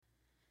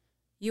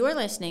You are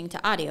listening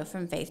to audio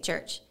from Faith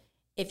Church.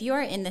 If you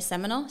are in the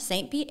Seminole,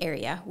 St. Pete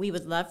area, we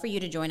would love for you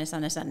to join us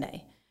on a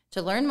Sunday.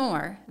 To learn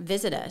more,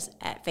 visit us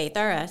at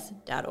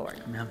faithrs.org.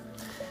 Amen.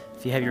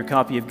 If you have your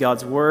copy of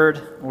God's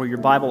Word or your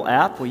Bible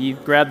app, will you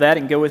grab that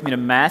and go with me to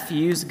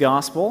Matthew's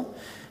Gospel,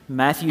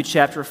 Matthew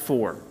chapter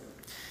 4.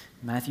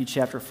 Matthew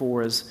chapter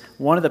 4 is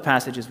one of the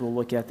passages we'll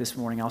look at this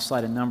morning. I'll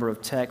cite a number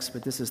of texts,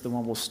 but this is the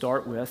one we'll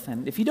start with.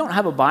 And if you don't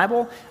have a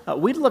Bible,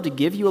 we'd love to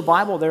give you a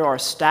Bible. There are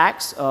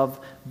stacks of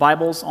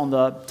Bibles on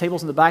the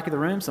tables in the back of the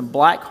room, some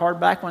black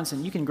hardback ones,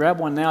 and you can grab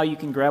one now. You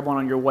can grab one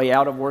on your way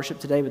out of worship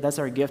today, but that's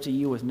our gift to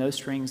you with no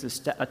strings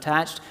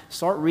attached.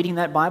 Start reading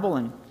that Bible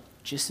and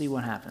just see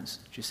what happens.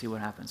 Just see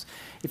what happens.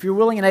 If you're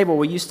willing and able,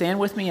 will you stand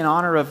with me in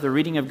honor of the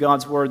reading of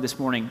God's Word this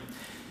morning?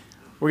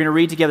 We're going to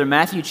read together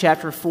Matthew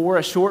chapter 4,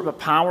 a short but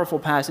powerful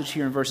passage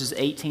here in verses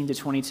 18 to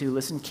 22.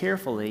 Listen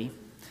carefully.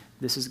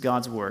 This is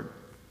God's Word.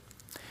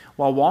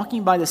 While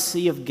walking by the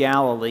Sea of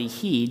Galilee,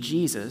 he,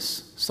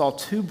 Jesus, saw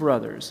two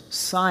brothers,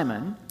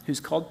 Simon, who's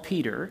called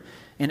Peter,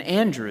 and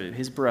Andrew,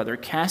 his brother,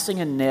 casting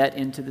a net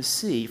into the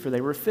sea, for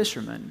they were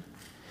fishermen.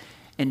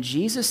 And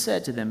Jesus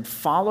said to them,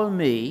 "Follow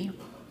me,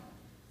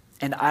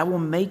 and I will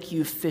make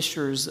you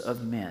fishers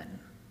of men."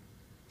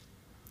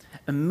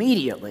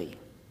 Immediately,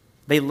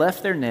 they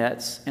left their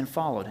nets and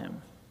followed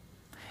him.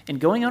 And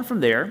going on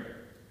from there,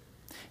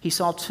 he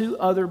saw two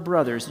other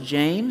brothers,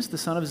 James, the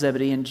son of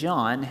Zebedee, and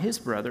John, his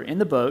brother, in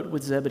the boat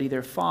with Zebedee,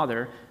 their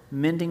father,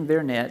 mending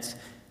their nets,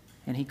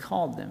 and he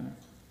called them.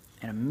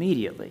 And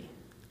immediately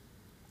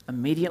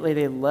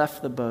they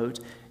left the boat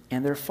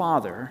and their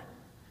father,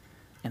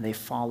 and they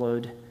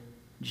followed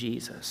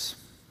Jesus.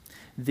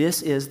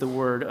 This is the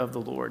word of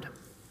the Lord.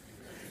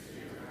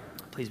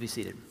 Please be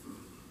seated.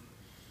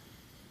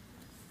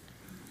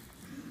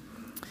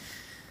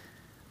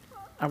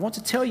 I want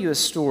to tell you a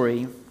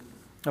story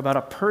about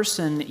a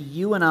person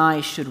you and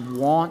I should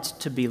want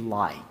to be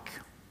like.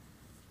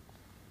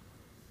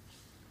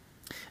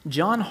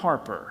 John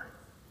Harper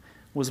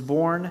was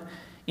born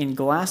in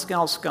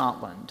Glasgow,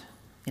 Scotland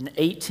in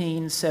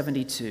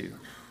 1872.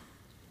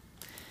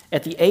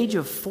 At the age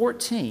of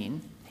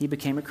 14, he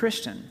became a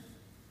Christian.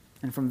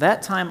 And from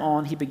that time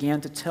on, he began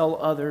to tell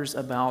others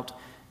about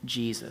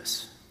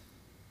Jesus.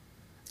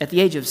 At the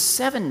age of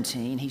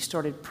 17, he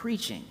started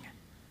preaching.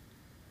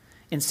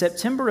 In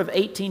September of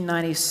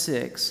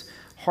 1896,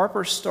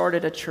 Harper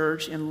started a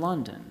church in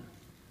London.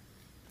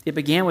 It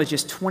began with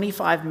just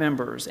 25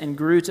 members and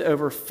grew to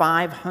over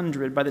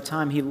 500 by the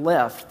time he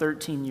left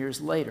 13 years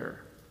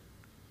later.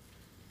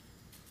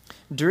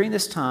 During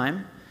this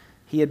time,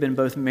 he had been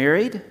both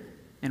married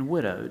and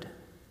widowed.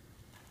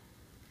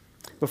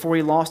 Before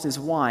he lost his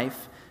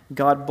wife,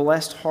 God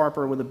blessed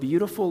Harper with a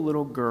beautiful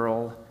little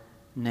girl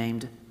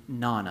named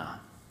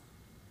Nana.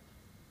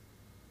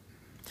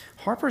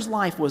 Harper's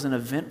life was an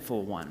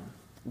eventful one.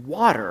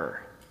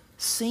 Water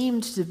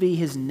seemed to be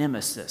his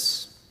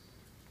nemesis.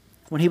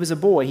 When he was a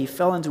boy, he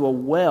fell into a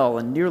well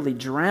and nearly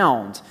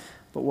drowned,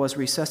 but was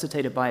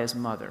resuscitated by his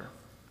mother.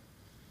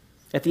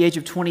 At the age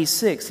of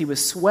 26, he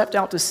was swept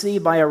out to sea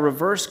by a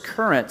reverse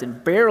current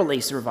and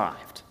barely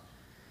survived.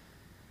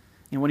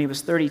 And when he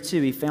was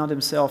 32, he found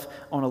himself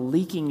on a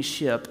leaking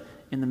ship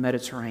in the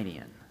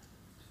Mediterranean.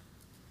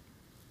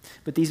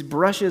 But these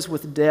brushes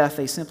with death,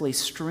 they simply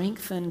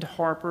strengthened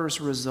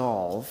Harper's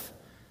resolve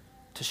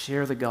to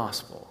share the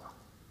gospel.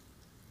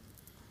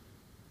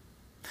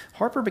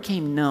 Harper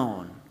became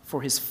known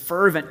for his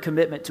fervent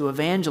commitment to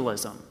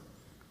evangelism.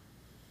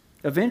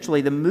 Eventually,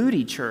 the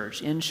Moody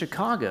Church in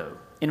Chicago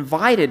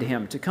invited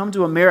him to come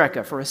to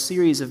America for a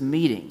series of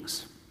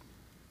meetings.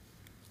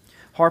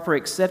 Harper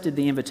accepted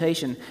the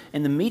invitation,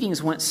 and the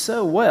meetings went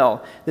so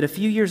well that a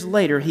few years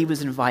later, he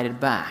was invited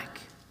back.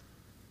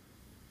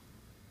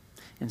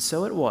 And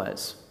so it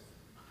was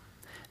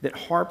that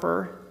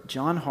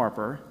John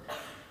Harper,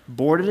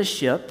 boarded a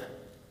ship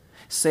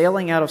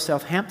sailing out of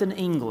Southampton,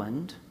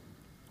 England,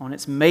 on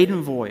its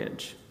maiden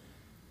voyage.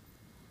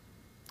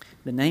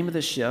 The name of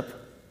the ship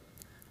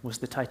was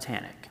the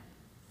Titanic.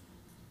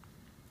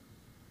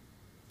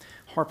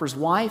 Harper's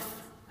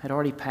wife had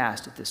already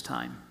passed at this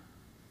time,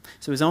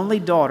 so his only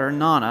daughter,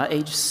 Nana,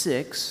 age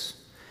 6,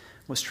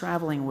 was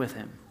traveling with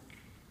him.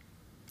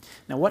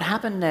 Now, what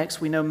happened next,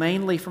 we know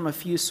mainly from a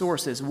few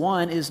sources.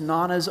 One is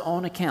Nana's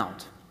own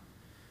account.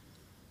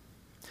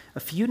 A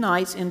few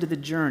nights into the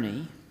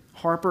journey,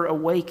 Harper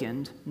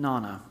awakened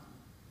Nana.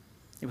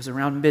 It was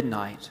around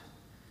midnight.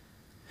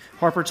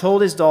 Harper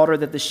told his daughter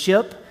that the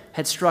ship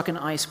had struck an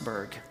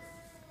iceberg.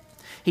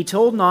 He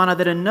told Nana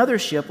that another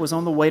ship was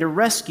on the way to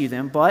rescue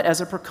them, but as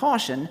a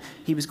precaution,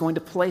 he was going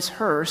to place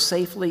her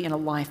safely in a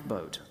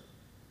lifeboat.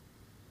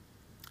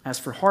 As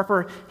for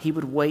Harper, he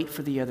would wait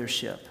for the other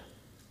ship.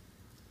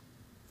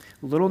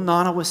 Little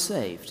Nana was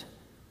saved,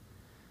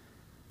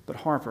 but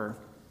Harper,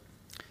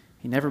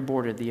 he never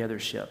boarded the other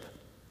ship.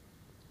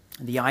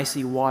 The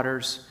icy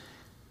waters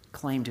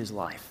claimed his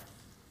life.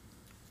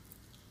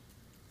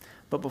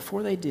 But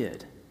before they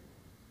did,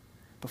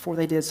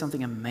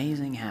 something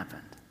amazing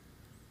happened.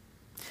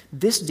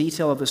 This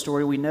detail of the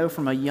story we know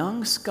from a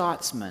young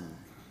Scotsman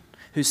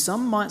who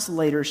some months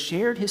later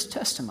shared his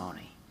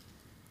testimony.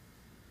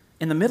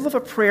 In the middle of a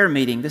prayer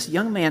meeting, this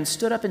young man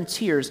stood up in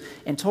tears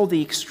and told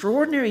the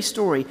extraordinary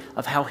story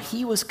of how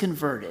he was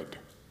converted.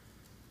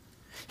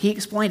 He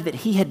explained that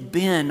he had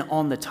been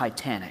on the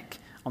Titanic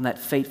on that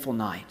fateful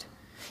night.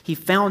 He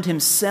found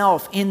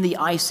himself in the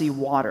icy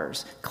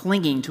waters,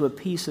 clinging to a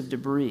piece of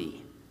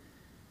debris.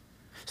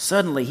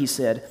 Suddenly, he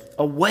said,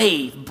 a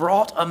wave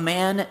brought a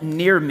man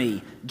near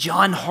me.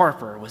 John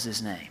Harper was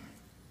his name.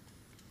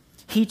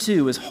 He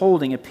too was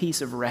holding a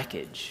piece of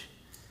wreckage.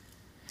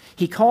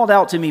 He called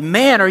out to me,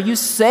 "Man, are you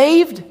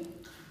saved?"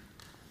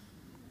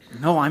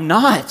 "No, I'm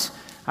not,"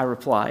 I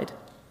replied.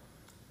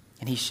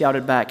 And he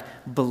shouted back,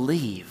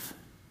 "Believe.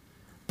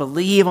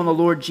 Believe on the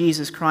Lord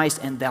Jesus Christ,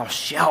 and thou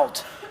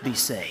shalt be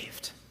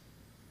saved."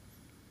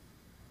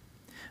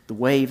 The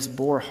waves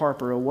bore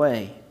Harper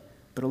away,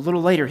 but a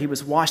little later he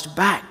was washed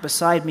back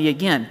beside me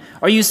again.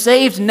 "Are you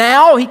saved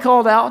now?" he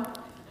called out.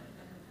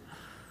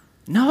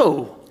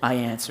 "No," I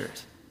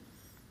answered.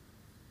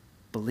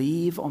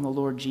 "Believe on the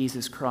Lord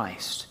Jesus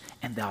Christ,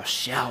 and thou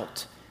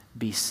shalt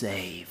be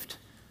saved,"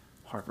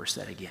 Harper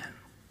said again.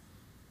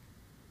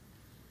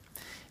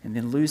 And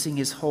then, losing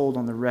his hold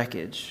on the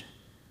wreckage,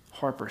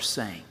 Harper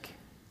sank.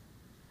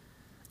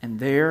 And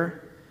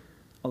there,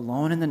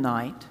 alone in the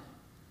night,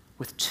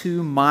 with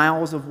 2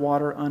 miles of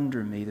water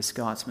under me, the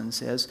Scotsman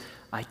says,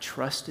 I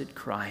trusted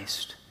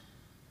Christ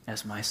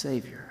as my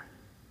Savior.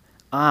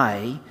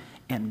 I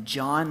am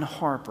John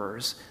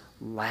Harper's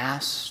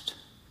last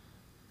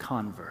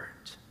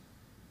convert.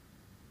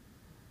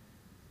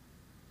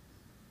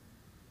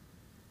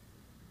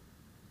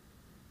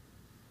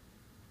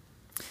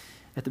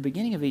 At the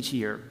beginning of each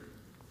year,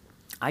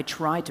 I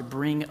try to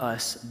bring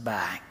us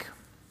back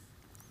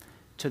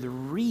to the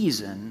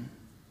reason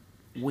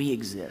we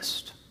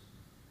exist.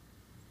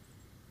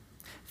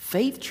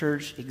 Faith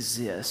Church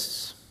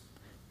exists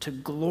to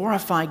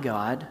glorify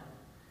God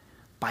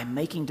by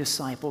making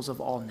disciples of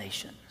all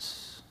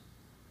nations.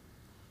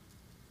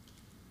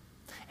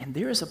 And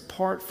there is a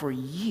part for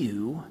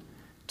you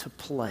to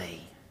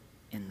play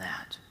in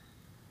that.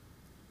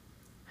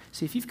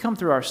 See, if you've come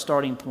through our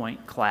starting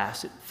point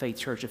class at Faith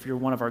Church, if you're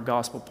one of our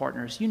gospel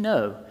partners, you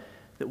know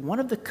that one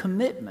of the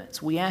commitments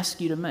we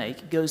ask you to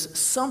make goes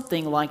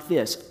something like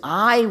this: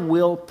 I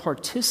will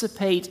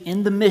participate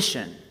in the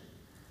mission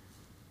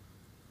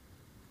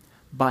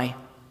by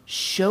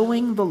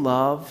showing the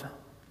love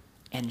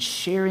and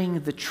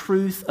sharing the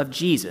truth of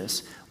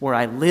Jesus where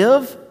I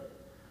live,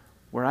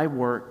 where I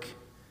work,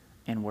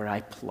 and where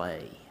I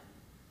play.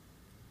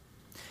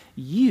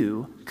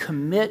 You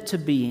commit to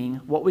being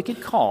what we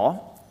could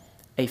call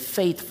a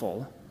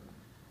faithful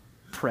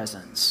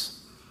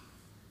presence.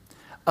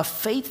 A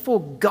faithful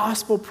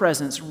gospel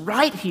presence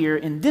right here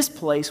in this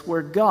place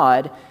where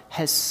God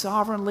has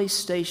sovereignly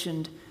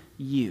stationed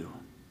you.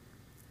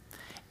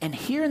 And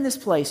here in this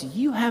place,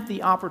 you have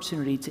the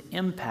opportunity to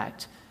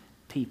impact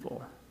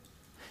people.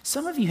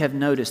 Some of you have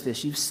noticed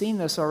this. You've seen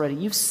this already.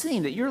 You've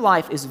seen that your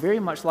life is very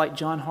much like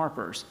John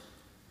Harper's.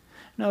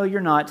 No,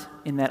 you're not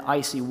in that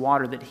icy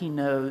water that he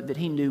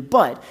knew,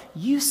 but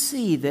you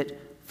see that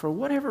for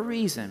whatever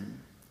reason,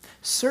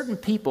 certain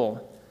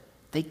people,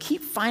 they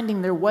keep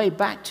finding their way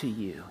back to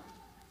you,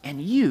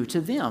 and you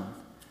to them.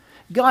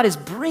 God is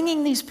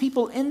bringing these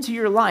people into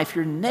your life,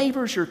 your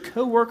neighbors, your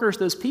coworkers,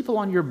 those people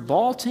on your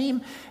ball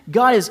team.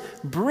 God is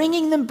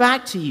bringing them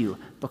back to you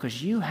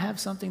because you have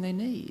something they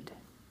need.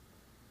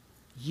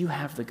 You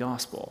have the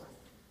gospel,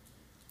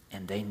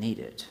 and they need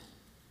it.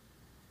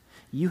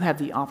 You have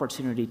the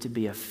opportunity to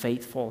be a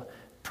faithful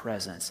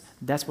presence.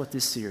 That's what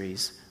this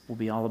series will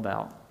be all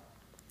about.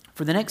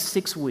 For the next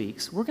 6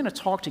 weeks, we're going to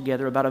talk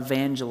together about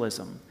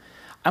evangelism.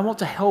 I want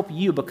to help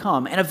you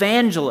become an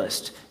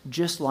evangelist,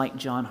 just like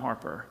John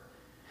Harper.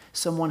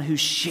 Someone who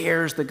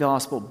shares the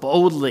gospel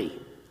boldly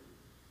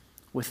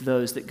with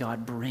those that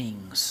God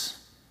brings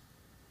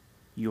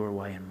your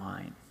way and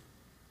mine.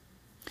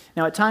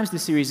 Now, at times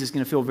this series is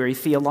going to feel very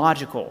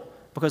theological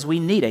because we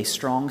need a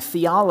strong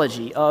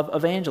theology of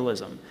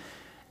evangelism.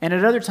 And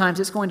at other times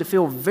it's going to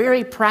feel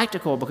very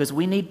practical because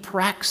we need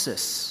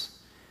praxis.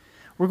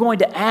 We're going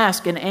to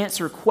ask and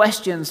answer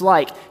questions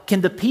like,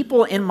 can the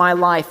people in my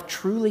life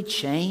truly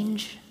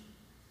change?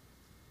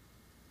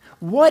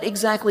 What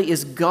exactly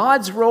is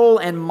God's role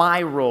and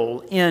my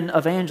role in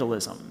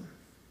evangelism?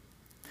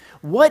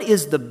 What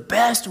is the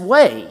best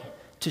way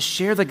to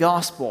share the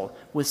gospel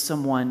with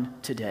someone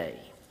today?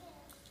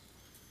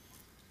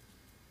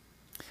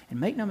 And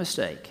make no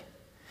mistake,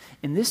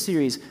 in this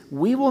series,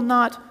 we will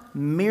not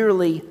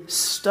merely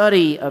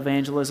study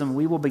evangelism,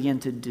 we will begin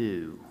to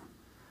do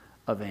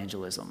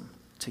evangelism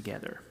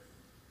together.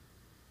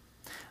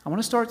 I want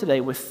to start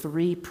today with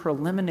 3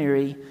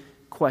 preliminary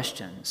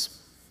questions.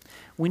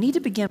 We need to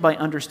begin by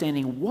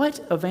understanding what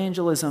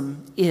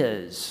evangelism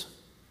is.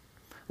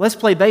 Let's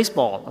play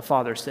baseball, a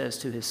father says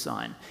to his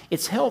son.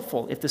 It's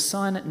helpful if the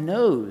son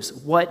knows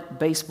what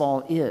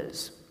baseball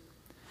is.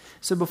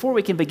 So before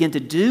we can begin to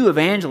do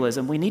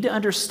evangelism, we need to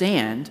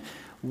understand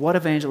what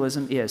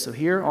evangelism is. So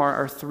here are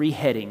our 3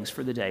 headings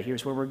for the day.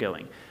 Here's where we're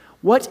going.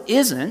 What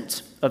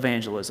isn't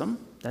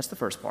evangelism? That's the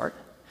first part.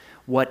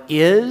 What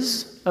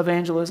is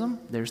evangelism?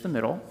 There's the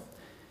middle.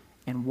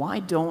 And why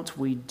don't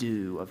we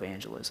do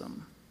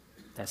evangelism?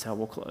 That's how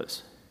we'll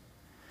close.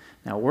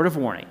 Now, a word of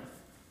warning.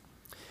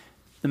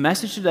 The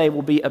message today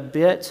will be a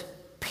bit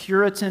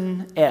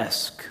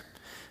Puritan-esque.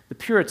 The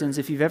Puritans,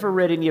 if you've ever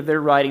read any of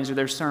their writings or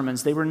their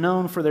sermons, they were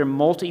known for their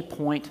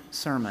multi-point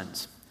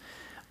sermons.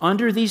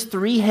 Under these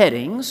three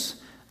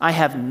headings, I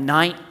have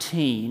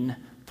 19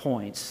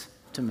 points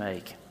to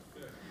make.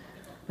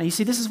 Now, you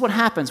see, this is what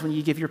happens when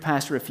you give your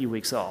pastor a few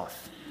weeks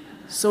off.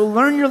 So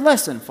learn your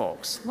lesson,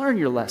 folks. Learn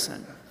your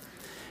lesson.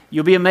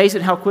 You'll be amazed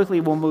at how quickly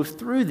we'll move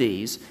through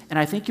these, and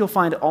I think you'll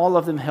find all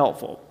of them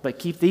helpful. But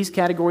keep these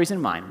categories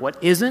in mind.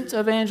 What isn't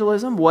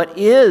evangelism? What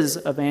is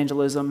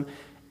evangelism?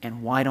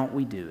 And why don't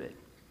we do it?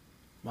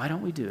 Why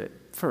don't we do it?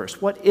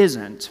 First, what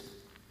isn't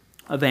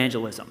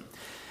evangelism?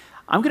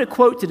 I'm going to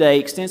quote today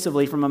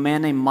extensively from a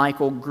man named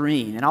Michael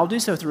Green, and I'll do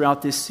so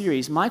throughout this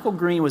series. Michael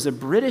Green was a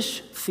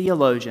British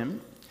theologian,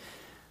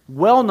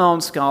 well-known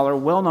scholar,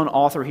 well-known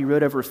author. He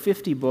wrote over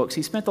 50 books.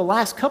 He spent the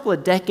last couple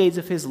of decades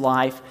of his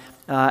life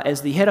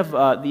as the head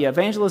of the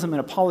Evangelism and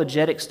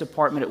Apologetics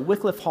Department at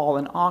Wycliffe Hall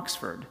in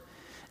Oxford.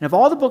 And of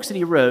all the books that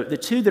he wrote, the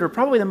two that are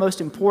probably the most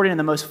important and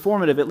the most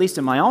formative, at least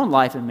in my own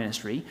life and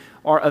ministry,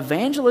 are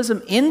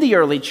Evangelism in the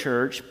Early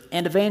Church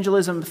and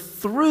Evangelism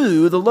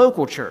through the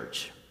Local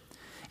Church.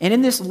 And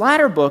in this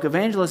latter book,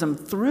 Evangelism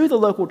Through the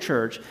Local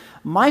Church,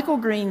 Michael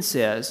Green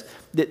says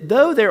that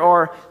though there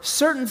are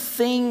certain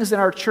things in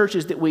our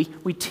churches that we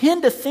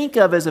tend to think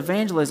of as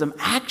evangelism,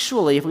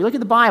 actually, if we look at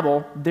the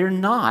Bible, they're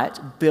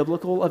not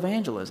biblical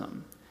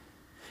evangelism.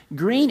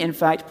 Green, in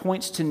fact,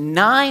 points to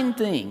 9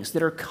 things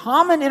that are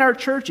common in our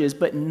churches,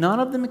 but none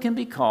of them can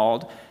be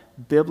called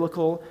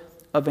biblical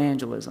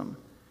evangelism.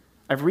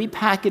 I've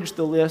repackaged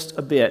the list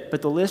a bit,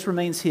 but the list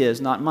remains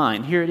his, not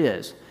mine. Here it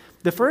is.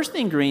 The first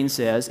thing Green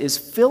says is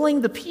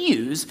filling the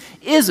pews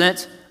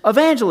isn't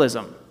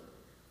evangelism,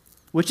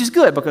 which is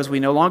good because we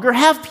no longer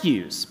have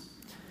pews.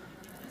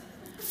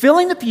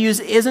 Filling the pews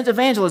isn't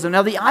evangelism.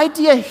 Now, the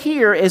idea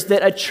here is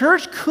that a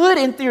church could,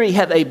 in theory,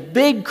 have a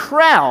big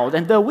crowd,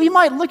 and though we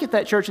might look at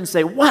that church and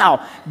say,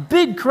 wow,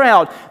 big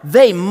crowd,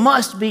 they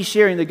must be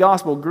sharing the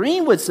gospel,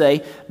 Green would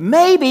say,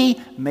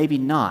 maybe, maybe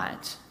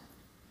not.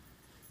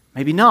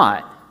 Maybe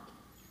not.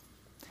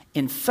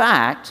 In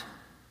fact,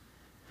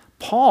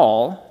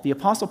 the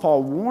Apostle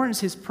Paul, warns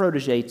his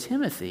protege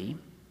Timothy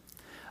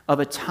of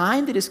a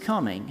time that is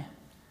coming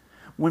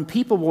when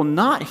people will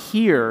not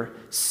hear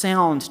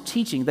sound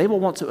teaching. They will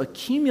want to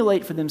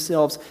accumulate for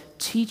themselves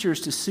teachers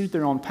to suit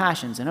their own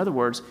passions. In other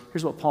words,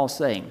 here's what Paul's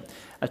saying.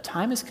 A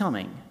time is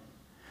coming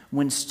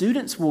when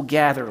students will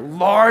gather,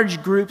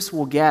 large groups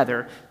will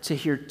gather to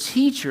hear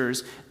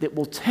teachers that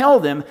will tell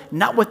them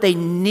not what they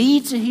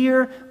need to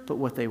hear, but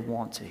what they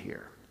want to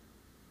hear.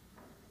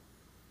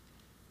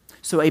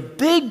 So a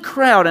big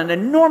crowd, an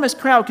enormous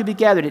crowd could be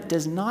gathered. It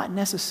does not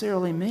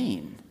necessarily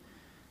mean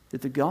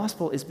that the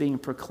gospel is being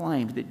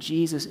proclaimed, that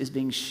Jesus is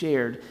being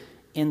shared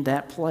in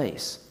that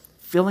place.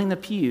 Filling the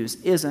pews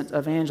isn't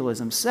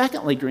evangelism.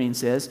 Secondly, Green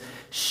says,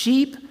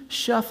 sheep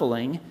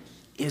shuffling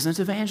isn't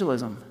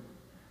evangelism,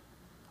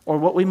 or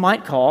what we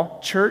might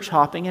call church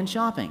hopping and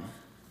shopping.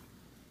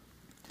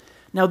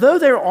 Now, though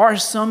there are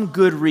some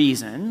good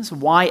reasons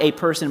why a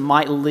person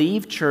might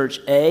leave church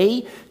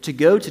A to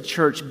go to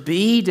church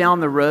B down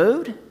the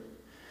road,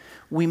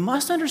 we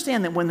must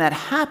understand that when that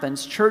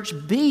happens, church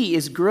B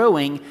is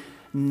growing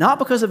not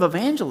because of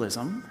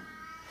evangelism.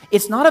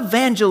 It's not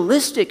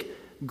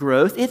evangelistic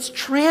growth, it's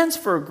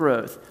transfer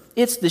growth.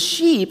 It's the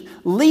sheep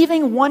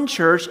leaving one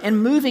church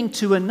and moving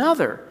to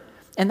another.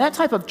 And that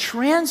type of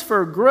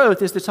transfer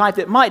growth is the type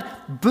that might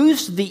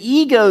boost the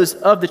egos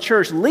of the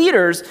church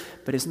leaders,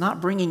 but is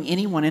not bringing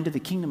anyone into the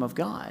kingdom of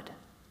God.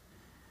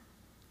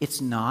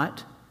 It's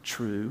not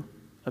true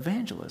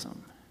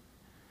evangelism.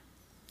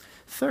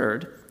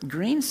 Third,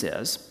 Green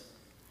says,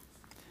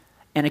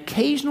 an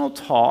occasional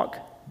talk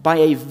by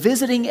a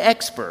visiting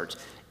expert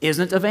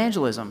isn't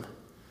evangelism.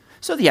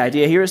 So the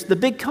idea here is the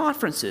big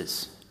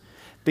conferences.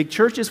 Big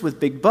churches with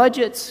big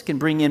budgets can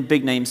bring in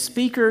big-name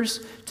speakers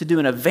to do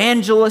an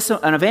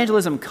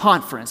evangelism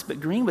conference.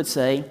 But Green would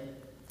say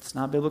it's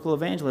not biblical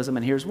evangelism,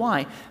 and here's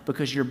why.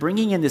 Because you're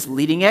bringing in this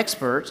leading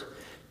expert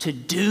to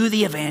do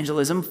the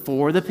evangelism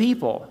for the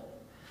people.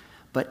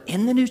 But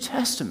in the New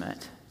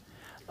Testament,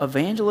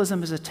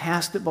 evangelism is a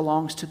task that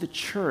belongs to the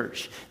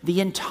church,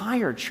 the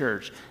entire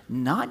church,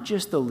 not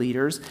just the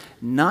leaders,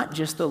 not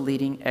just the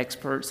leading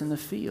experts in the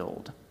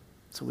field.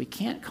 So we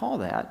can't call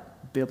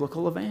that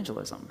biblical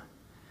evangelism.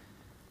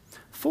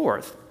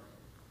 Fourth,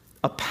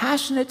 a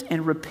passionate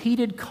and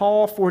repeated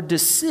call for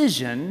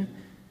decision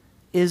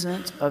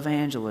isn't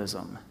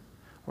evangelism,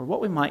 or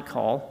what we might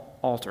call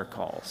altar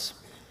calls.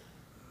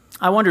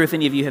 I wonder if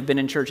any of you have been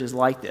in churches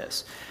like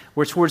this,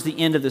 where towards the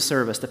end of the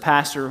service, the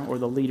pastor or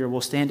the leader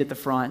will stand at the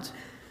front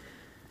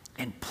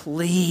and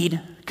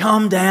plead,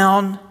 come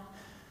down,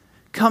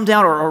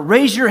 or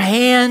raise your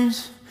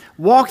hand,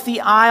 walk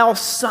the aisle,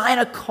 sign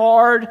a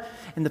card,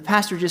 and the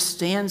pastor just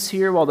stands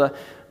here while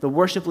the the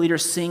worship leader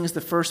sings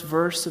the first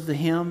verse of the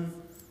hymn.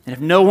 And if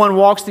no one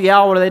walks the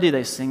aisle, what do?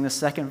 They sing the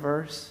second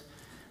verse.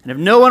 And if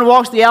no one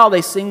walks the aisle,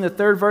 they sing the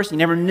third verse. You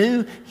never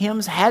knew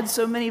hymns had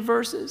so many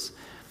verses.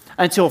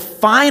 Until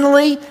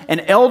finally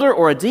an elder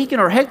or a deacon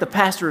or heck, the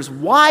pastor's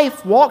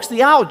wife walks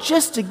the aisle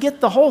just to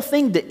get the whole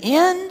thing to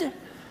end.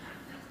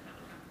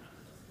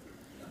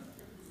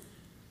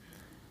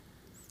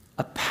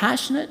 A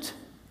passionate,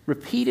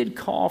 repeated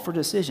call for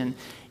decision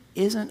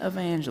isn't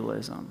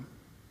evangelism.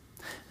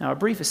 Now, a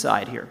brief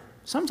aside here.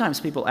 Sometimes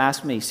people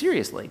ask me,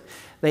 seriously,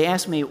 they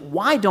ask me,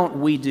 why don't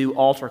we do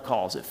altar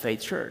calls at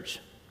Faith Church?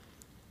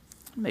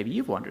 Maybe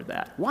you've wondered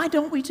that. Why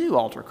don't we do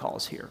altar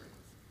calls here?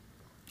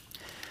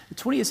 The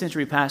 20th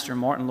century pastor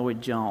Martin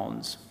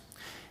Lloyd-Jones,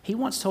 he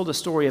once told a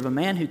story of a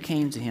man who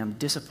came to him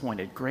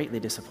disappointed, greatly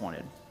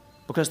disappointed,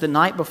 because the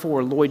night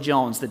before,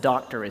 Lloyd-Jones, the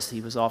doctor as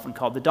he was often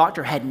called, the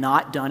doctor had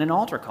not done an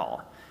altar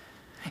call.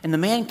 And the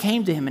man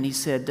came to him and he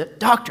said,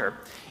 "Doctor,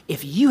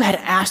 if you had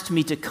asked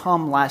me to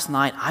come last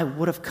night, I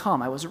would have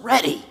come. I was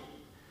ready."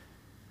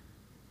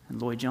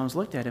 And Lloyd-Jones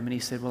looked at him and he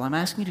said, "Well, I'm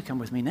asking you to come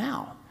with me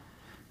now.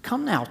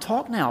 Come now,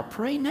 talk now,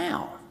 pray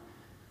now."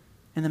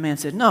 And the man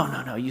said,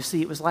 No. You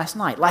see, it was last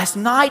night. Last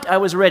night I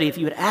was ready. If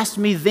you had asked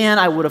me then,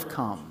 I would have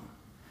come."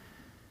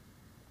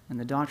 And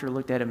the doctor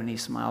looked at him and he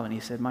smiled and he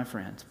said, "My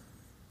friend,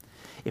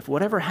 if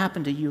whatever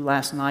happened to you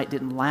last night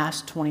didn't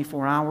last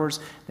 24 hours,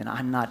 then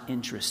I'm not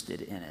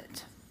interested in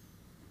it.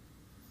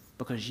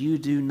 Because you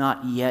do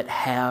not yet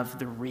have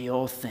the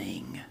real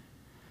thing.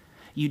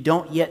 You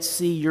don't yet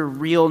see your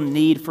real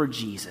need for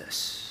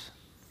Jesus.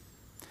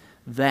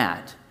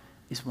 That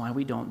is why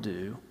we don't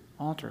do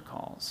altar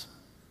calls.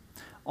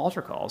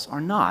 Altar calls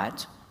are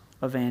not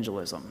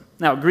evangelism."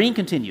 Now, Green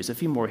continues, a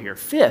few more here.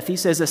 Fifth, he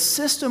says a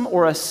system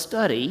or a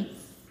study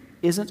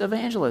isn't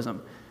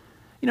evangelism.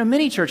 You know,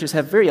 many churches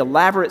have very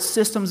elaborate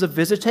systems of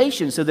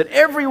visitation so that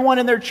everyone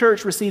in their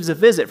church receives a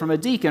visit from a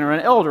deacon or an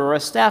elder or a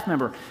staff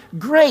member.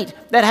 Great,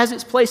 that has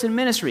its place in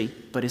ministry,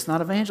 but it's not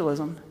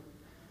evangelism.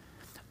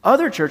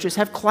 Other churches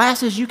have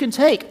classes you can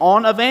take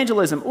on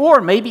evangelism,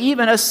 or maybe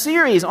even a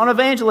series on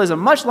evangelism,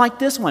 much like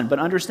this one, but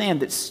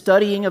understand that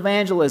studying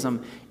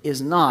evangelism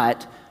is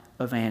not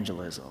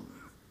evangelism.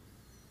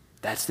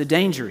 That's the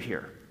danger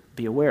here.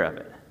 Be aware of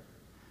it.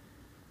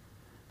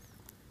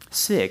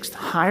 Sixth,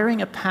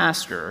 hiring a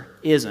pastor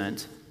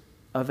isn't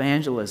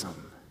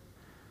evangelism.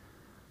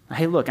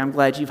 Hey, look, I'm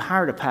glad you've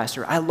hired a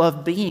pastor. I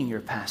love being your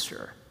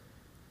pastor.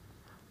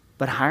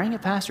 But hiring a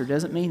pastor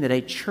doesn't mean that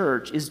a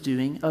church is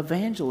doing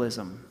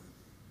evangelism.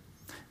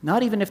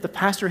 Not even if the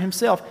pastor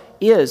himself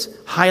is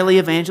highly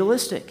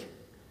evangelistic.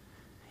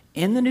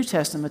 In the New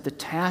Testament, the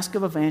task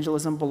of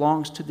evangelism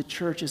belongs to the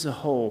church as a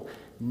whole,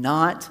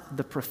 not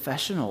the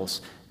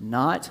professionals,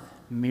 not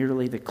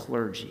merely the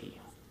clergy.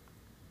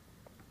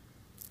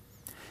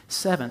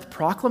 Seventh,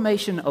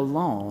 proclamation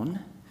alone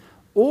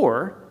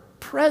or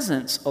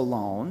presence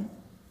alone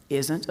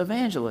isn't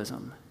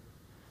evangelism.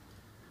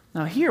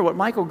 Now here, what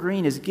Michael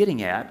Green is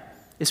getting at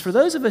is for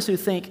those of us who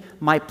think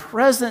my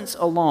presence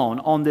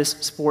alone on this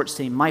sports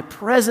team, my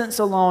presence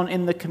alone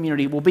in the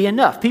community will be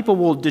enough. People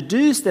will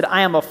deduce that I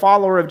am a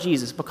follower of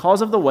Jesus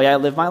because of the way I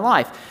live my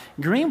life.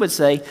 Green would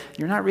say,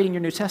 you're not reading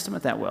your New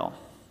Testament that well.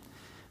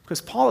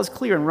 Because Paul is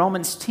clear in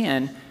Romans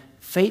 10,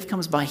 faith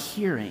comes by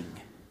hearing.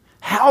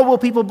 How will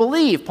people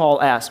believe,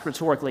 Paul asks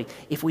rhetorically,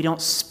 if we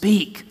don't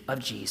speak of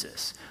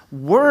Jesus?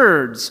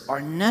 Words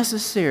are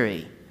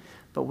necessary,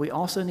 but we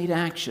also need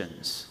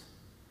actions.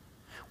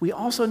 We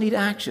also need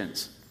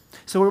actions.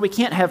 So where we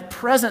can't have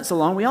presence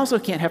alone, we also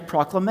can't have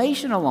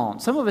proclamation alone.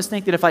 Some of us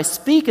think that if I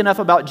speak enough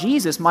about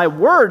Jesus, my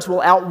words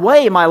will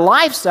outweigh my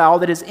lifestyle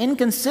that is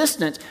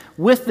inconsistent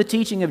with the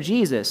teaching of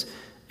Jesus.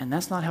 And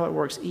that's not how it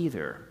works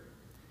either.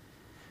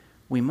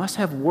 We must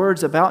have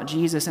words about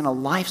Jesus and a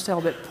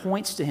lifestyle that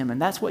points to him, and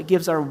that's what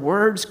gives our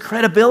words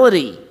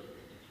credibility.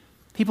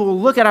 People will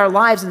look at our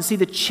lives and see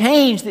the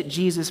change that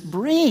Jesus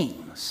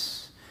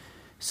brings.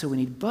 So we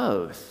need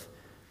both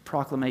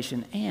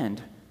proclamation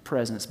and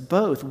presence,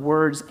 both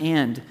words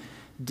and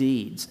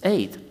deeds.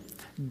 Eighth,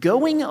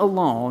 going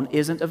alone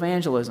isn't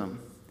evangelism.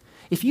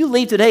 If you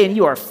leave today and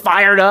you are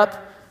fired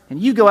up and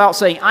you go out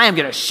saying, I am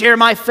going to share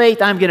my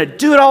faith, I'm going to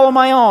do it all on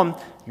my own,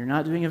 you're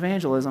not doing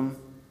evangelism.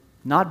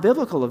 Not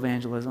biblical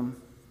evangelism.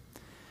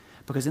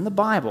 Because in the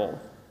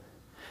Bible,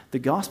 the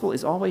gospel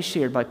is always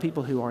shared by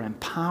people who are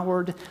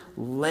empowered,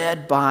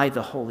 led by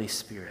the Holy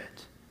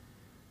Spirit.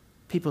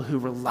 People who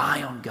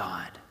rely on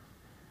God.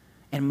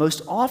 And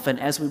most often,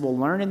 as we will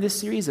learn in this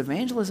series,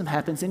 evangelism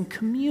happens in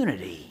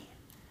community.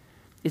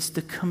 It's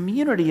the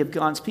community of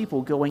God's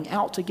people going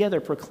out together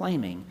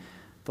proclaiming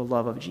the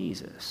love of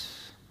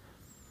Jesus.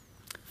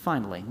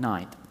 Finally,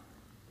 ninth,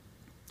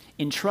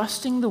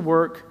 entrusting the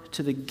work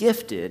to the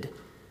gifted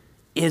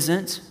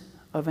isn't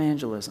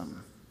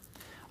evangelism.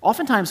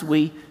 Oftentimes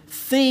we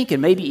think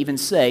and maybe even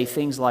say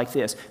things like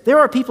this. There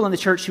are people in the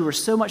church who are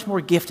so much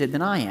more gifted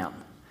than I am.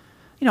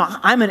 You know,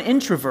 I'm an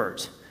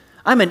introvert.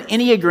 I'm an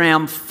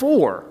Enneagram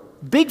 4.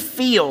 Big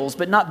feels,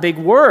 but not big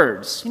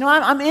words. You know,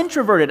 I'm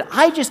introverted.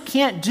 I just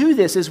can't do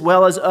this as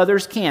well as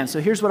others can. So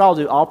here's what I'll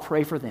do. I'll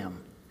pray for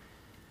them.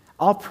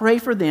 I'll pray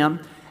for them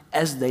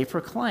as they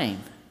proclaim.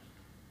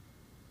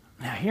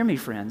 Now, hear me,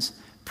 friends.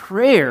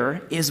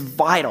 Prayer is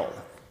vital.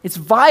 It's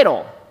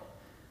vital.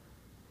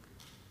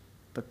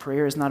 But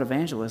prayer is not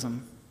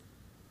evangelism.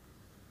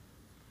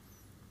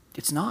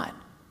 It's not.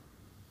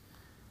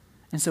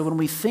 And so when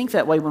we think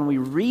that way, when we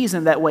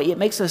reason that way, it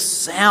makes us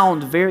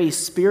sound very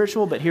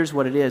spiritual, but here's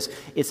what it is.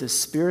 It's a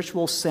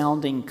spiritual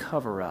sounding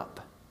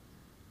cover-up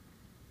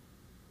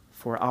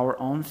for our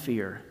own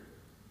fear,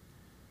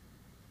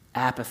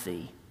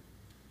 apathy,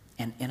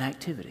 and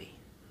inactivity.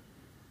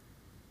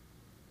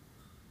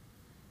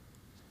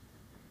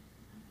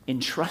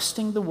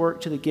 Entrusting the work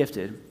to the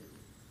gifted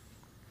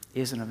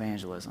is an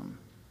evangelism.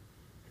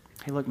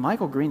 Hey, look,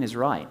 Michael Green is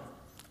right.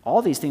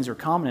 All these things are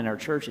common in our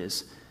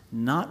churches.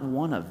 Not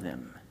one of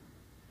them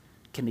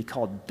can be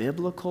called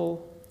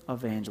biblical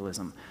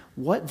evangelism.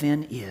 What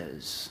then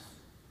is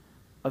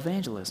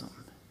evangelism?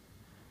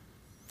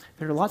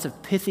 There are lots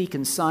of pithy,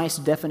 concise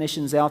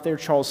definitions out there.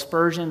 Charles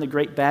Spurgeon, the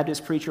great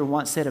Baptist preacher,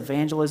 once said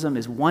evangelism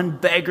is one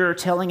beggar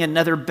telling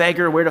another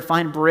beggar where to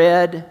find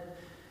bread.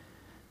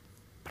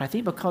 But I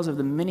think because of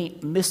the many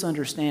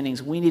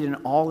misunderstandings, we need an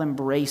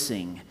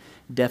all-embracing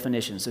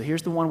definition. So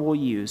here's the one we'll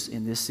use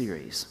in this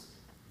series.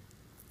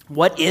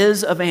 What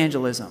is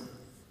evangelism?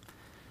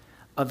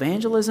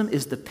 Evangelism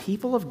is the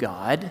people of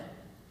God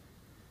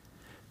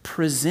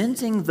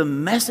presenting the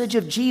message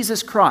of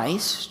Jesus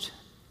Christ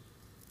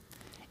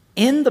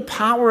in the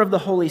power of the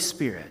Holy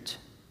Spirit,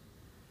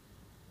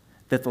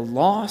 that the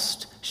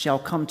lost shall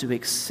come to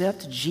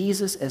accept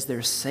Jesus as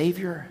their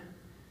Savior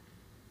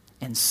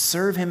and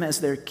serve Him as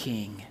their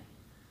King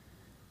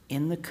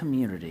in the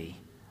community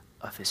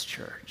of His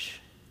church.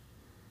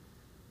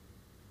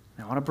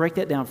 Now, I want to break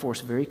that down for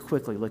us very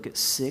quickly. Look at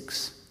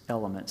 6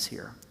 elements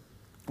here.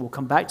 We'll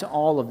come back to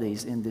all of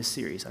these in this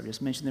series. I've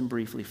just mentioned them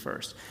briefly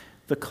first.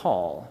 The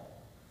call.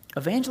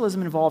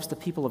 Evangelism involves the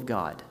people of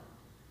God.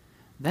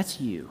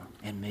 That's you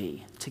and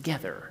me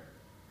together.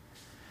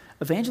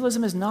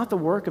 Evangelism is not the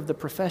work of the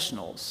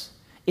professionals.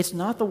 It's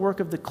not the work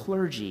of the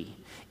clergy.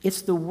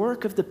 It's the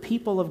work of the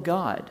people of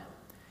God.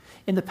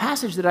 In the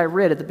passage that I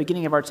read at the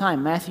beginning of our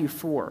time, Matthew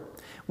 4,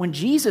 when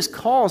Jesus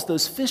calls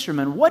those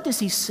fishermen, what does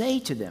He say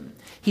to them?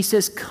 He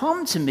says,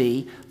 "Come to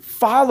me,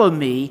 follow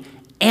me,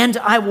 and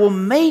I will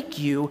make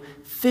you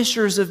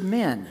fishers of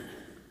men."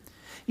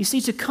 You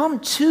see, to come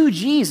to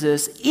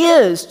Jesus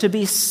is to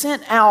be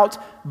sent out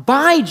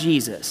by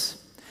Jesus.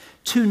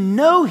 To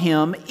know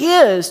Him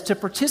is to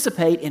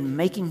participate in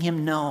making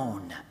Him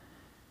known.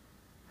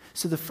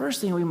 So the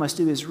first thing we must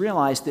do is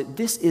realize that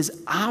this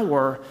is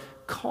our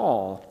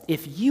call.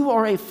 If you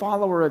are a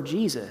follower of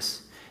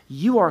Jesus,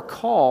 you are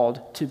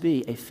called to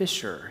be a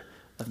fisher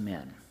of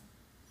men.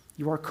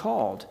 You are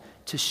called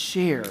to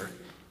share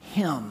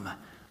Him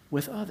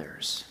with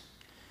others.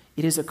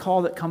 It is a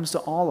call that comes to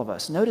all of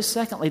us. Notice,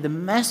 secondly, the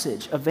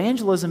message.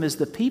 Evangelism is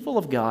the people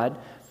of God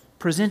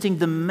presenting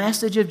the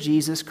message of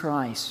Jesus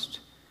Christ.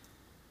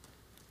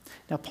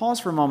 Now, pause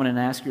for a moment and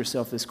ask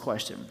yourself this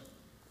question.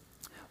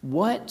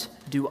 What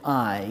do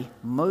I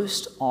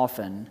most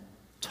often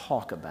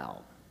talk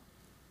about?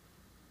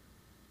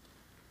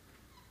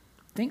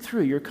 Think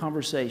through your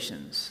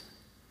conversations.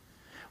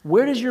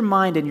 Where does your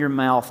mind and your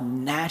mouth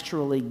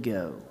naturally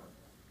go?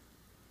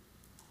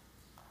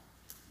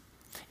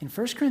 In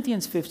 1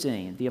 Corinthians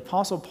 15, the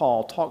Apostle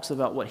Paul talks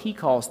about what he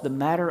calls the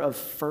matter of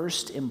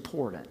first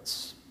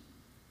importance.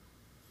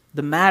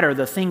 The matter,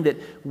 the thing that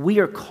we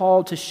are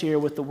called to share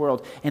with the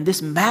world. And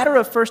this matter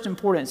of first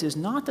importance is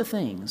not the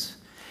things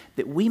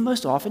that we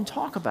most often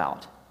talk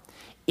about.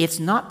 It's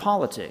not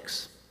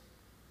politics.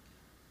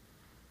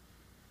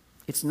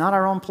 It's not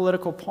our own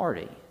political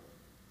party.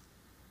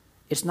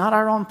 It's not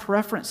our own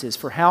preferences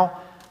for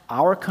how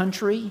our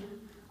country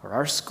or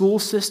our school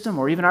system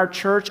or even our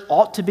church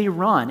ought to be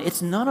run.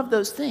 It's none of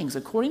those things.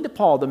 According to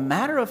Paul, the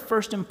matter of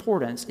first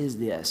importance is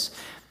this,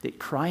 that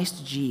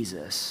Christ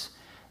Jesus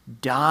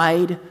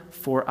died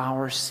for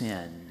our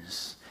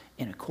sins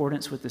in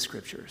accordance with the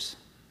Scriptures,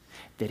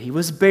 that He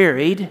was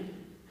buried,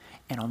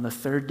 and on the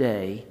third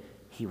day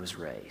He was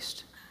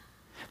raised.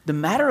 The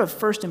matter of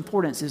first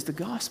importance is the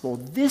gospel.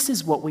 This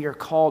is what we are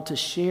called to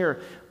share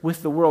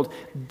with the world.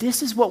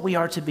 This is what we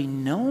are to be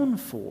known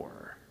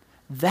for.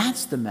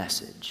 That's the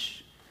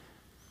message.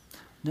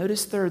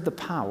 Notice third, the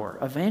power.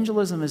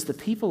 Evangelism is the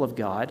people of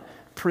God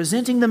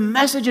presenting the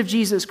message of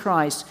Jesus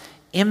Christ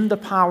in the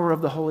power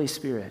of the Holy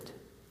Spirit.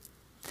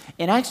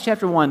 In Acts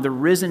chapter 1, the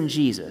risen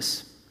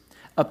Jesus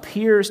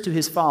appears to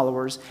His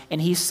followers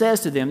and He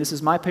says to them, this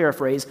is my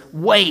paraphrase,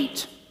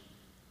 wait,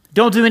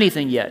 don't do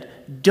anything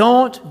yet.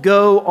 Don't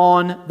go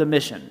on the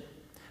mission.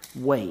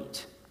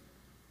 Wait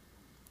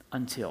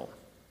until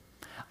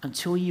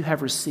you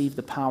have received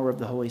the power of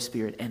the Holy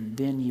Spirit, and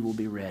then you will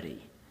be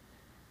ready.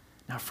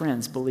 Now,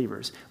 friends,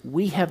 believers,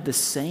 we have the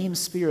same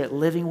Spirit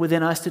living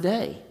within us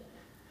today.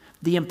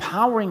 The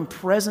empowering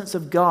presence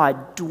of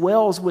God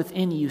dwells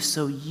within you,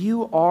 so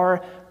you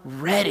are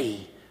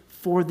ready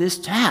for this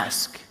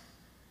task.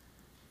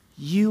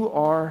 You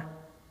are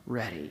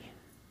ready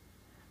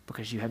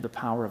because you have the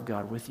power of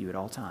God with you at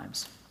all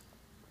times.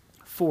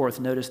 Fourth,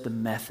 notice the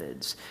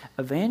methods.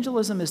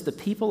 Evangelism is the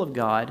people of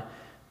God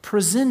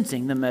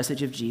presenting the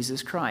message of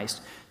Jesus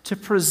Christ. To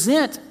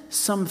present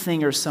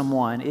something or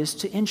someone is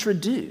to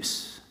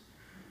introduce,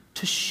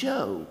 to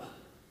show.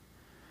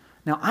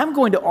 Now, I'm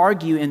going to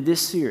argue in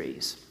this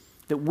series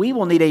that we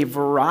will need a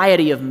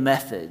variety of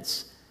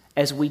methods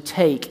as we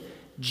take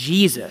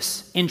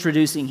Jesus,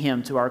 introducing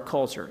him to our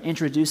culture,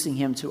 introducing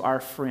him to our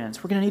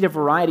friends. We're going to need a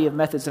variety of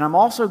methods. And I'm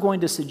also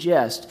going to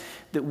suggest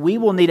that we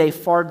will need a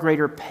far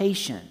greater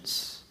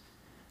patience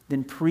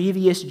than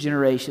previous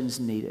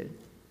generations needed.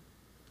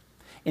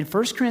 In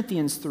 1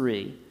 Corinthians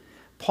 3,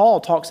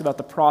 Paul talks about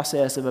the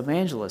process of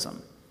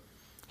evangelism.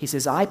 He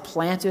says, I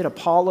planted,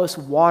 Apollos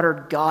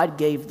watered, God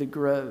gave the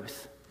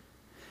growth.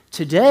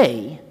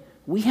 Today,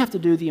 we have to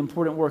do the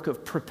important work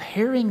of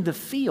preparing the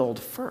field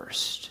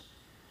first,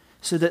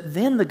 so that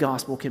then the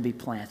gospel can be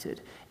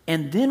planted,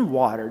 and then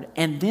watered,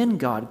 and then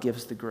God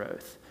gives the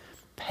growth.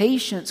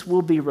 Patience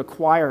will be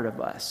required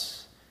of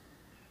us.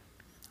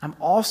 I'm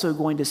also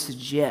going to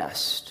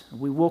suggest,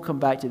 we will come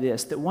back to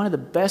this, that one of the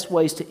best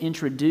ways to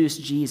introduce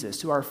Jesus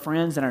to our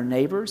friends and our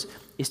neighbors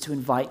is to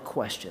invite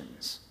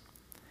questions,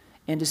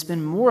 and to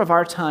spend more of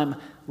our time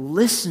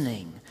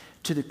listening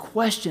to the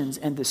questions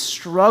and the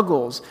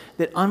struggles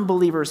that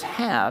unbelievers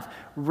have,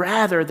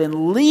 rather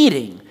than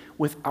leading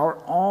with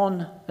our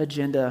own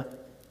agenda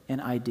and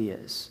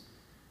ideas.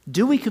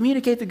 Do we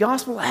communicate the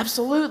gospel?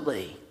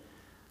 Absolutely.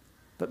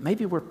 But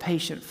maybe we're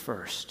patient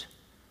first.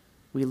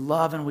 We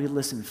love and we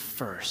listen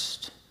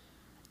first.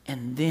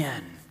 And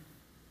then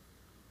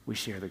we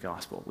share the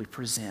gospel. We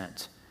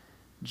present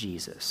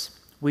Jesus.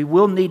 We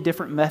will need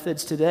different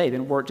methods today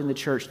than worked in the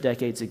church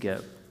decades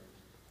ago.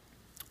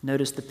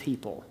 Notice the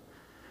people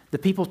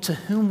to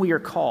whom we are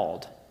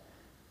called.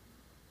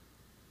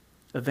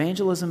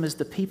 Evangelism is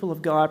the people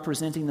of God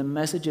presenting the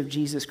message of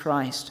Jesus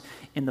Christ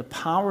in the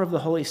power of the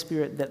Holy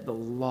Spirit that the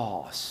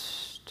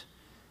lost.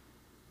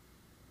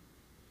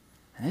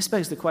 And this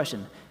begs the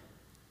question,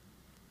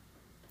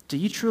 do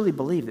you truly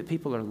believe that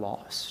people are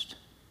lost?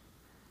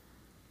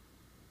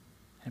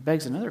 And it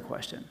begs another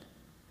question.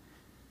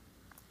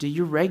 Do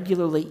you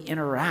regularly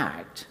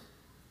interact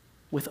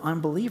with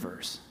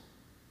unbelievers?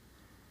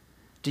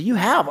 Do you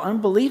have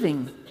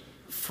unbelieving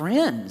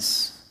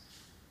friends,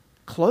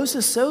 close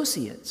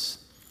associates?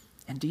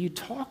 And do you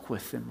talk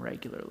with them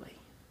regularly?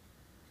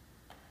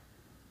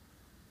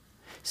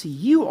 See,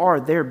 you are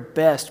their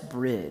best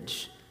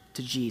bridge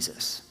to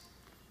Jesus.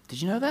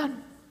 Did you know that?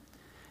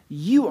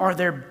 You are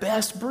their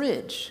best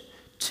bridge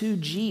to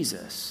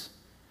Jesus.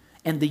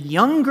 And the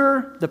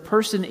younger the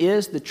person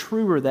is, the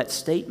truer that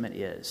statement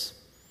is.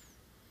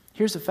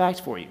 Here's a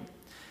fact for you.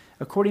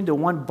 According to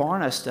one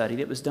Barna study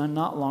that was done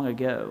not long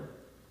ago,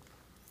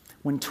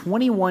 when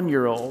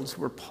 21-year-olds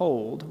were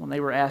polled, when they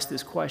were asked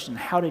this question,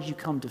 how did you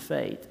come to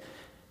faith?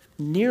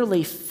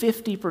 Nearly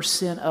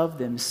 50% of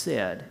them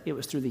said it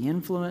was through the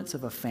influence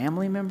of a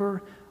family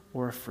member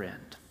or a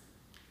friend.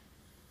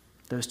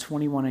 Those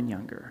 21 and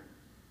younger.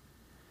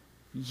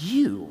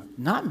 You,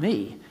 not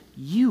me,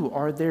 you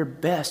are their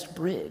best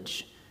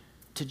bridge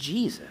to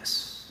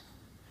Jesus.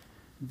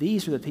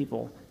 These are the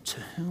people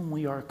to whom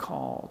we are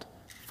called,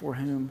 for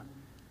whom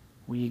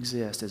we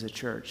exist as a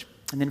church.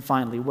 And then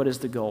finally, what is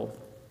the goal?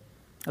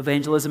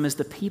 Evangelism is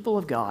the people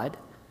of God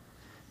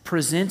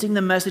presenting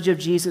the message of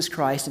Jesus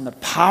Christ in the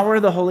power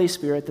of the Holy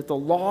Spirit that the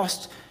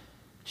lost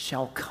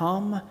shall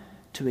come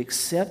to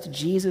accept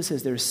Jesus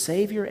as their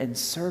Savior and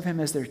serve him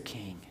as their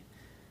King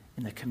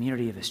in the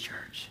community of his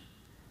church.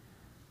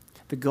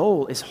 The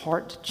goal is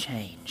heart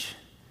change,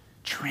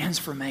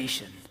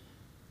 transformation,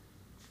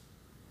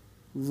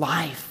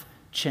 life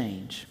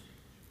change,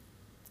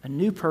 a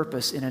new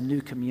purpose in a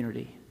new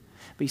community.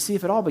 But you see,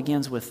 if it all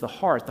begins with the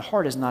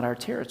heart is not our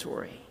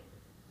territory.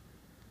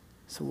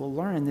 So we'll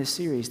learn in this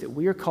series that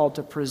we are called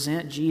to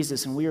present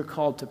Jesus and we are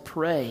called to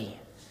pray,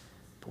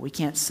 but we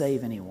can't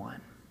save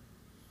anyone.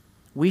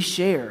 We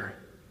share.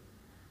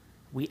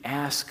 We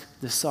ask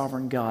the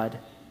sovereign God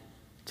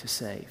to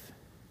save.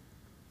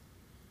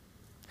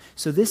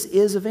 So this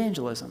is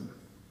evangelism.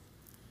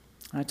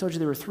 And I told you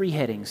there were 3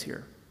 headings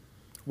here.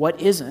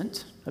 What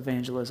isn't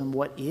evangelism?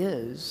 What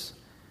is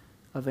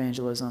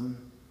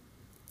evangelism?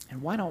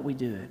 And why don't we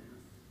do it?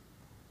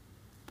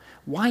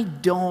 Why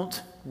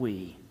don't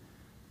we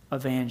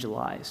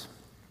evangelize?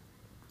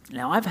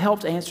 Now, I've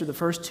helped answer the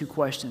first 2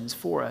 questions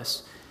for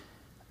us.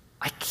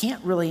 I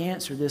can't really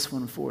answer this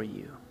one for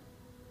you.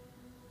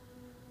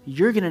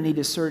 You're going to need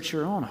to search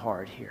your own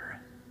heart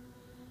here.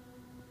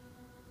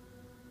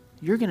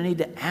 You're going to need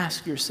to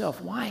ask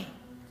yourself, why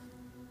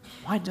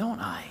don't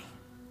I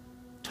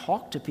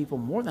talk to people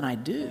more than I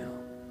do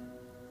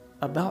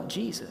about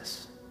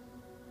Jesus?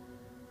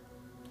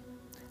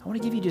 I want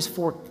to give you just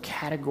 4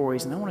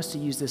 categories, and I want us to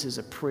use this as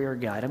a prayer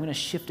guide. I'm going to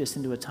shift us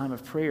into a time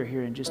of prayer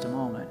here in just a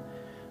moment.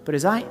 But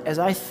as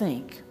I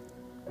think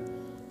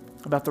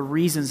about the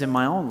reasons in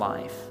my own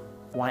life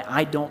why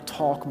I don't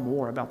talk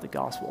more about the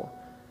gospel,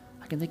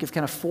 I can think of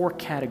kind of 4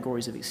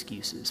 categories of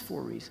excuses,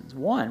 4 reasons.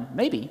 1,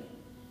 maybe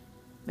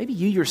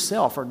you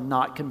yourself are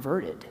not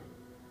converted.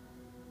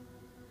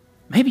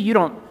 Maybe you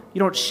don't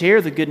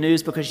share the good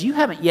news because you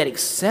haven't yet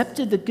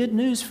accepted the good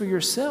news for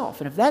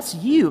yourself. And if that's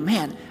you,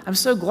 man, I'm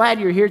so glad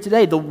you're here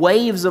today. The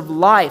waves of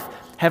life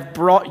have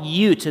brought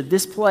you to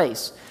this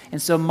place.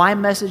 And so my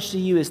message to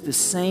you is the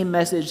same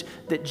message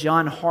that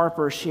John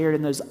Harper shared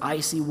in those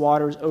icy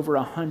waters over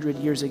 100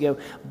 years ago.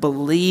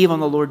 Believe on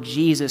the Lord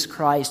Jesus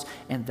Christ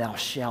and thou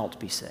shalt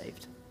be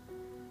saved.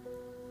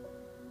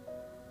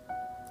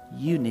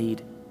 You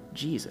need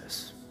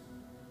Jesus.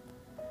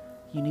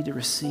 You need to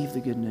receive the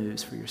good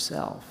news for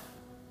yourself.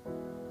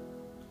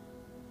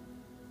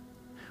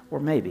 Or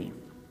maybe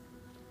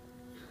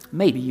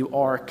you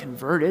are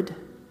converted.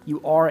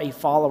 You are a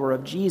follower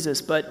of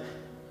Jesus, but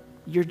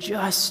you're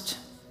just,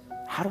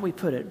 how do we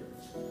put it,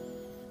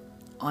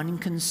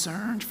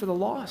 unconcerned for the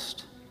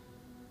lost.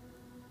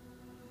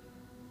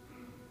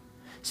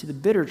 See, the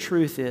bitter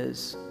truth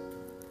is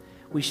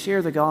we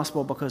share the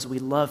gospel because we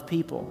love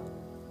people,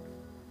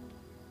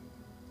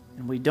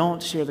 and we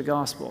don't share the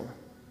gospel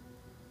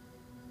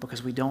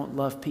because we don't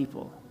love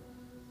people.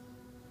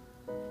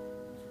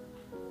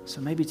 So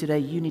maybe today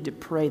you need to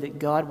pray that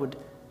God would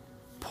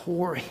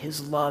pour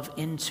His love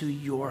into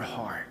your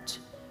heart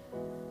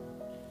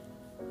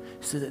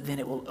so that then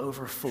it will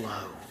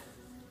overflow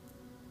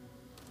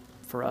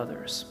for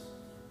others.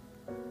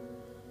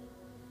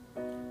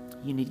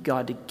 You need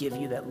God to give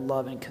you that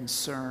love and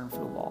concern for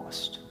the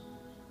lost.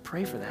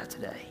 Pray for that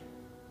today.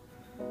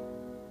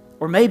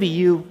 Or maybe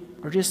you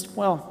are just,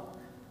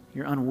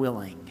 you're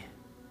unwilling.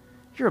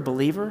 You're a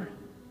believer,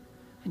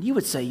 and you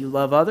would say you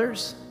love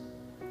others,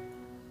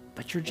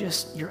 but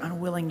you're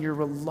unwilling, you're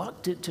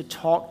reluctant to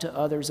talk to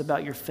others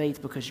about your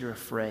faith because you're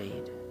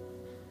afraid.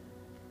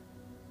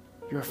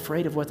 You're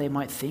afraid of what they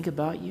might think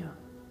about you,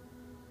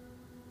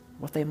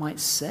 what they might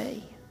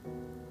say.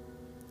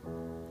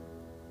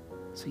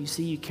 So you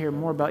see, you care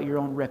more about your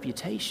own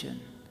reputation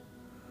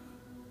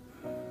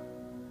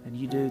than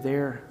you do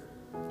their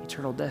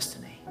eternal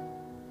destiny.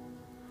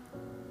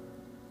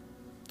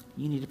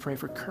 You need to pray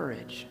for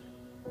courage.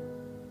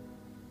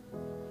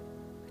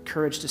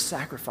 Courage to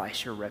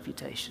sacrifice your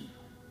reputation,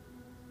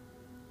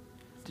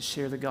 to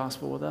share the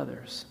gospel with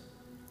others.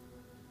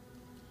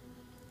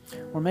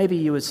 Or maybe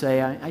you would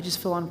say, I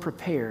just feel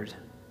unprepared.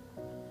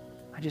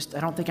 I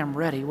don't think I'm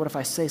ready. What if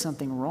I say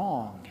something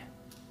wrong?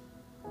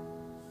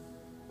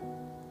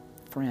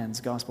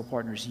 Friends, gospel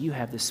partners, you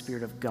have the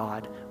Spirit of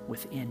God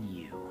within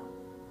you.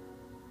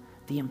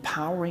 The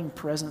empowering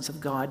presence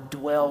of God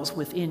dwells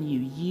within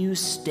you. You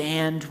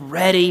stand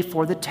ready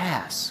for the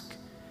task.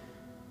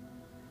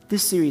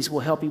 This series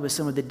will help you with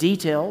some of the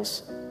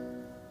details,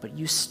 but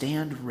you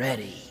stand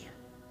ready.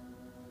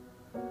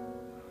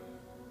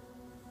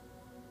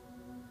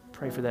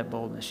 Pray for that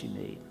boldness you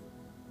need.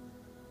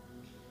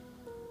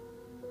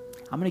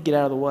 I'm going to get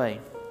out of the way.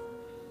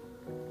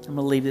 I'm going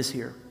to leave this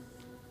here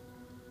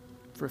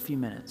for a few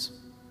minutes.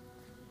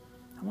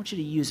 I want you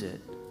to use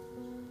it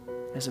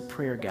as a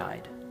prayer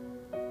guide.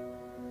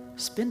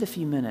 Spend a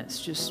few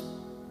minutes just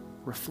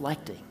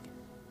reflecting,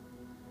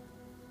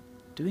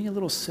 doing a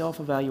little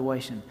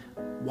self-evaluation.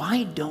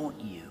 Why don't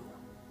you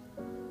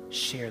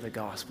share the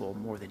gospel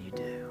more than you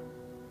do?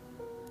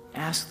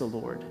 Ask the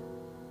Lord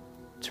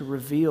to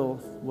reveal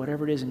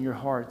whatever it is in your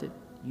heart that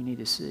you need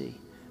to see.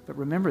 But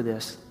remember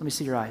this. Let me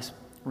see your eyes.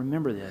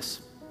 Remember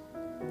this.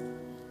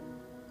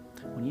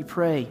 When you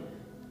pray,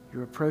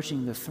 you're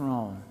approaching the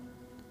throne,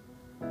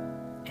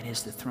 and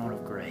it's the throne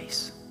of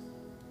grace.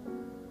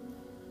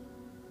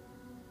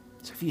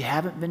 So if you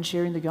haven't been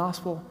sharing the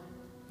gospel,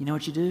 you know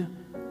what you do?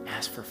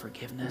 Ask for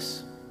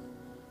forgiveness,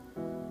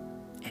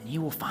 and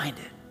you will find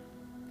it.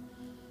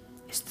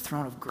 It's the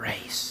throne of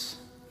grace.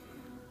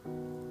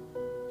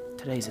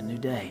 Today's a new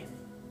day.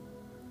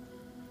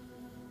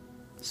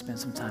 Spend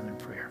some time in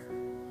prayer.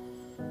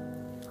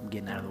 I'm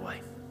getting out of the way.